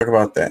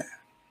about that.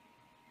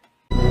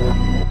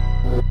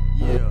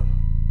 Yeah.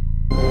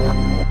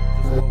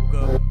 Just woke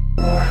up.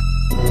 I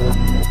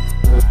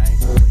ain't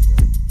gonna wake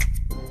up.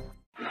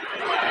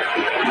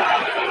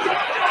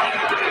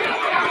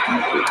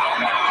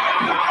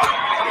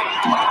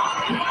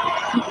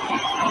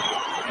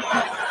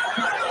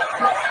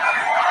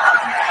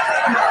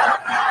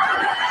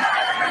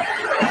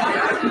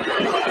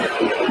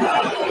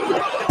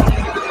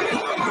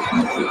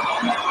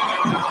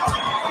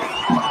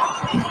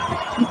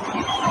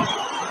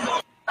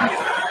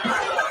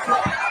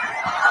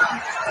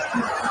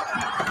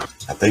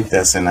 I think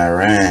that's in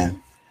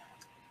Iran.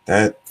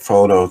 That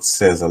photo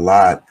says a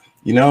lot.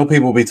 You know,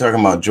 people be talking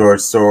about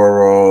George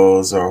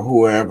Soros or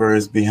whoever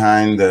is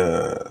behind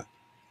the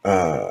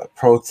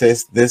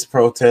protest, this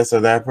protest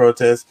or that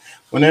protest.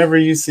 Whenever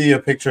you see a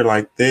picture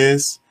like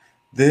this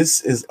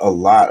is a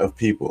lot of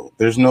people.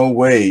 There's no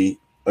way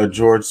a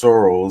George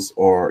Soros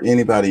or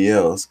anybody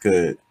else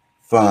could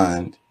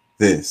fund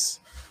this.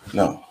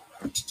 No.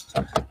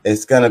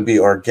 It's going to be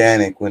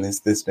organic when it's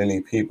this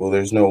many people.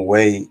 There's no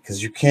way,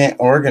 because you can't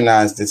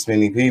organize this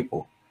many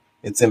people.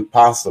 It's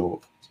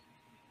impossible.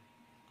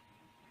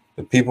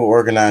 The people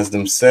organize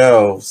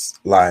themselves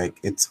like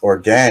it's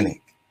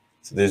organic.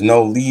 So there's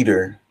no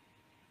leader.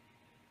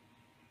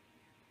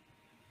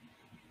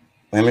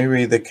 Let me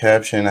read the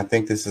caption. I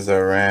think this is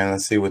Iran.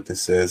 Let's see what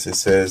this says. It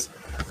says,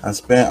 I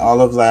spent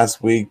all of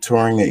last week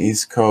touring the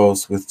East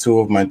Coast with two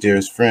of my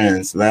dearest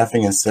friends,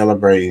 laughing and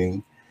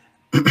celebrating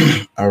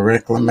a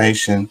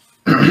reclamation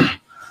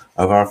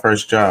of our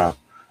first job,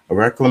 a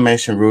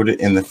reclamation rooted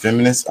in the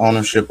feminist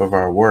ownership of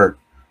our work,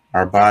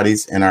 our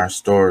bodies, and our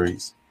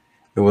stories.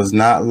 It was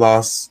not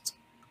lost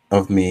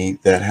of me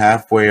that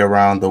halfway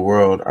around the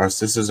world, our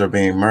sisters are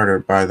being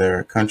murdered by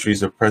their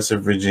country's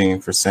oppressive regime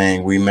for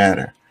saying we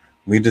matter.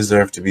 We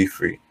deserve to be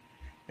free.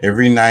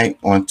 Every night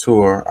on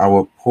tour, I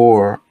would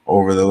pore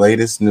over the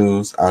latest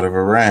news out of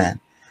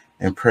Iran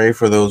and pray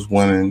for those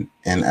women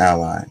and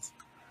allies.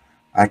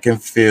 I can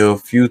feel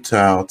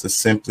futile to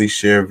simply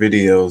share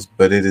videos,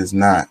 but it is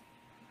not.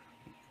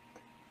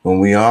 When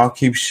we all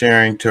keep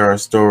sharing to our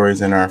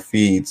stories and our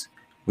feeds,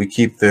 we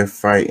keep their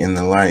fight in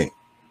the light.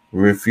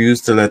 We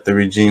refuse to let the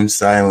regime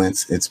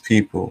silence its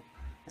people,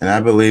 and I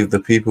believe the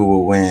people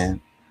will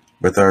win.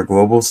 With our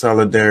global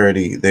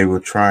solidarity, they will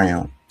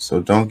triumph.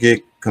 So don't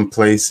get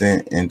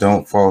complacent and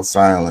don't fall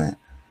silent.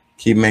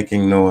 Keep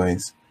making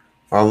noise.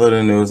 Follow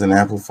the news and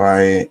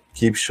amplify it.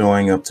 Keep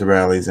showing up to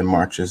rallies and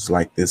marches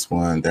like this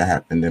one that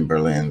happened in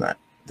Berlin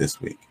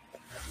this week.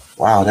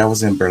 Wow, that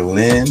was in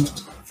Berlin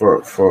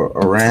for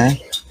Iran.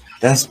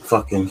 That's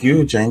fucking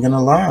huge. I ain't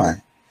gonna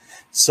lie.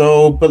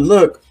 So, but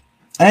look,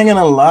 I ain't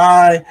gonna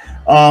lie.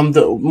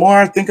 The more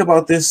I think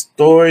about this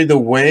story, the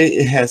way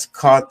it has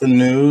caught the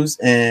news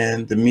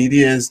and the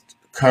media is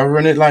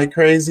covering it like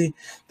crazy,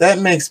 that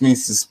makes me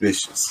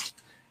suspicious.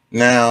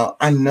 Now,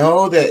 I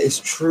know that it's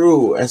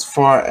true as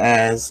far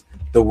as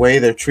the way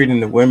they're treating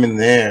the women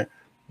there,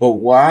 but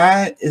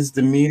why is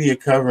the media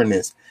covering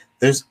this?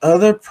 There's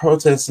other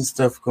protests and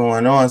stuff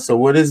going on. So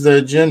what is the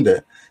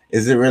agenda?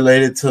 Is it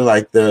related to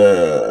like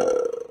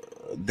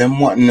them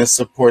wanting to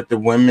support the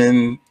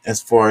women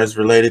as far as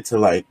related to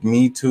like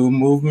Me Too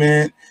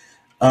movement,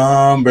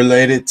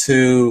 related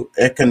to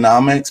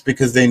economics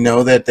because they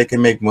know that they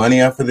can make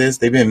money off of this?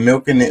 They've been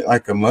milking it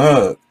like a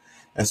mug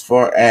as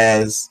far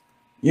as,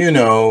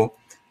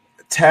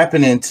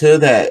 tapping into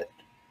that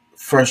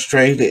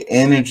frustrated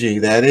energy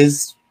that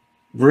is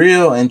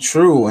real and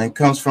true and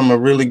comes from a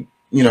really,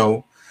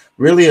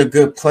 really a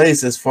good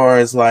place as far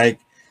as like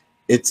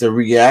it's a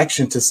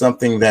reaction to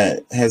something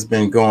that has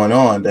been going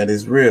on that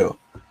is real.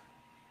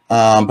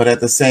 But at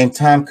the same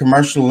time,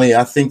 commercially,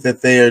 I think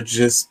that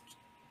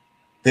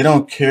they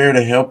don't care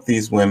to help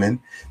these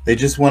women. They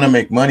just want to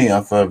make money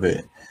off of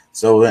it.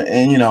 So,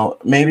 and,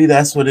 maybe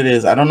that's what it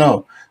is. I don't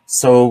know.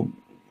 So,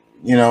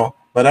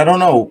 but I don't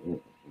know.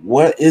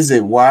 What is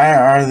it? Why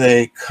are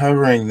they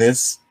covering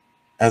this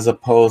as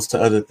opposed to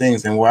other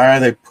things? And why are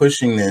they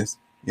pushing this,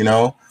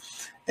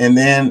 And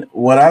then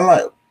what I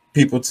like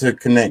people to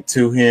connect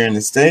to here in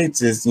the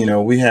States is,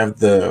 we have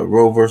the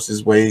Roe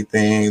versus Wade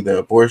thing, the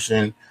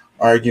abortion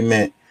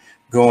argument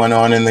going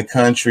on in the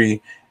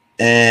country.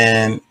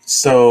 And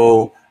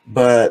so,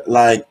 but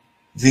like,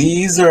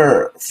 these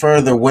are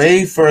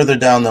way further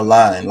down the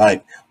line.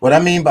 Like what I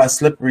mean by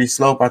slippery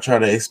slope, I try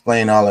to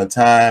explain all the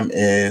time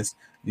is,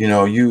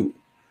 you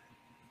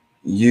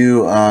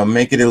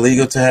make it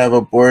illegal to have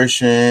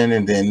abortion,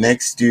 and then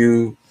next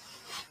you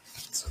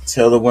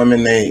tell the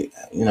women they,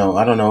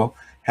 I don't know,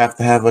 have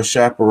to have a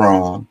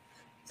chaperone,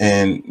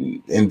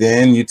 and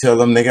then you tell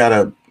them they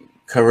gotta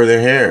cover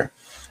their hair.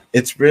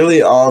 It's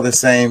really all the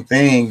same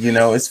thing.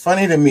 It's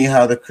funny to me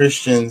how the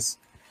Christians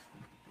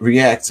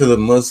react to the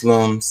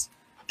Muslims,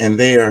 and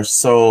they are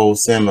so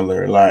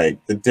similar.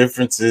 Like the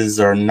differences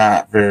are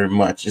not very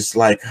much. It's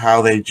like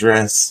how they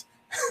dress.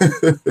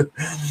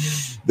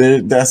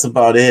 That's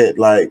about it.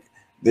 Like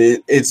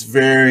it's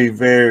very,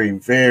 very,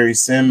 very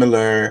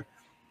similar.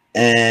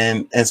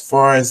 And as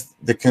far as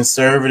the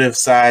conservative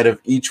side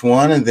of each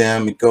one of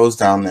them, it goes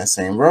down that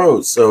same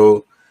road.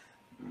 So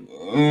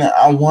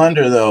I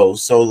wonder though.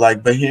 So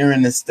like, but here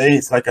in the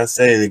States, like I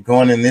say, they're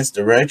going in this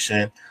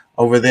direction.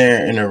 Over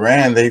there in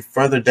Iran, they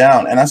further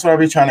down. And that's what I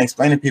be trying to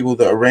explain to people.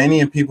 The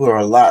Iranian people are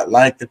a lot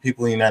like the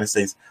people in the United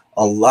States.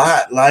 A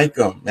lot like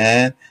them,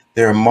 man.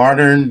 They're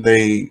modern.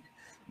 They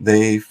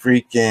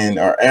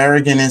freaking are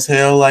arrogant as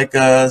hell like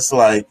us.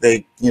 Like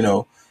they, you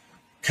know,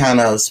 kind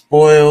of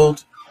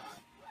spoiled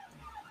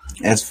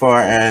as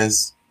far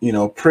as, you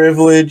know,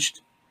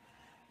 privileged.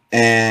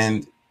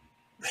 And,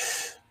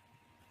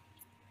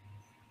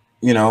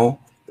 you know,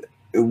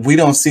 we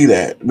don't see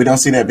that. We don't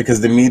see that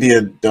because the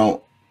media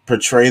don't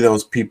portray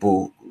those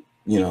people,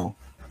 you know,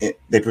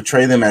 they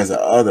portray them as a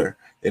other.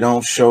 They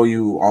don't show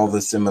you all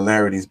the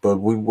similarities, but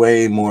we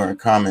way more in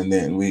common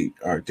than we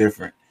are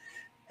different.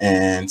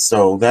 And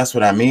so that's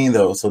what I mean,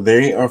 though. So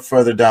they are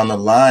further down the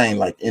line,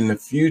 like in the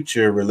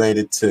future,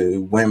 related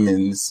to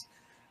women's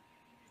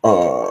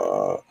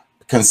uh,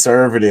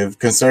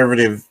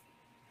 conservative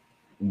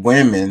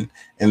women.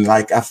 And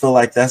like I feel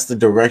like that's the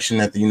direction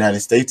that the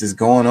United States is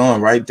going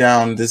on, right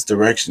down this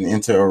direction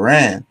into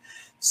Iran.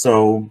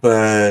 So,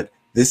 but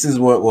this is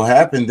what will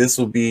happen. This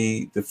will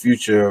be the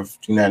future of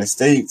the United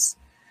States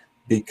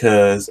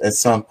because at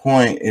some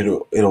point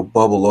it'll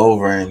bubble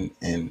over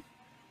and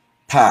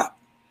pop.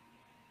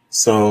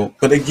 So,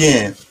 but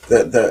again,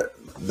 the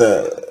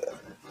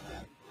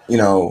you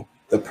know,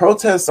 the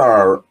protests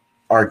are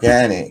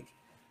organic,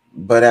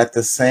 but at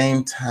the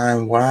same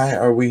time, why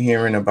are we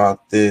hearing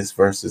about this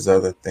versus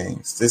other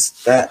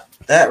things?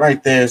 That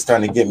right there is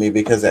starting to get me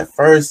because at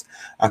first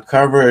I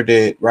covered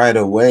it right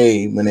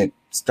away when it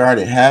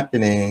started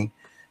happening.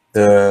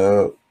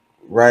 The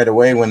right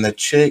away when they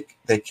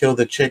killed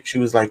the chick, she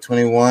was like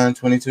 21,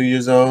 22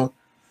 years old,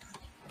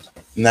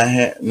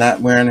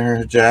 not wearing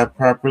her hijab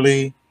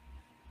properly.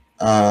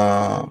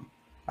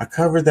 I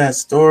covered that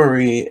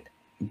story,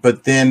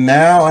 but then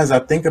now as I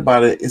think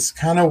about it, it's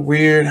kind of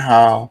weird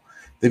how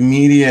the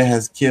media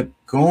has kept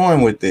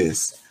going with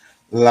this.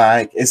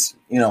 Like it's,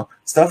 you know,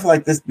 stuff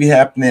like this be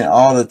happening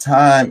all the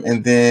time,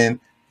 and then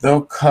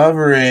they'll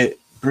cover it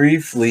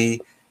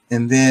briefly,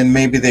 and then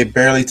maybe they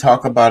barely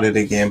talk about it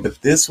again.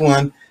 But this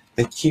one,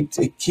 it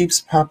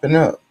keeps popping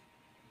up.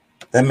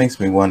 That makes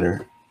me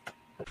wonder.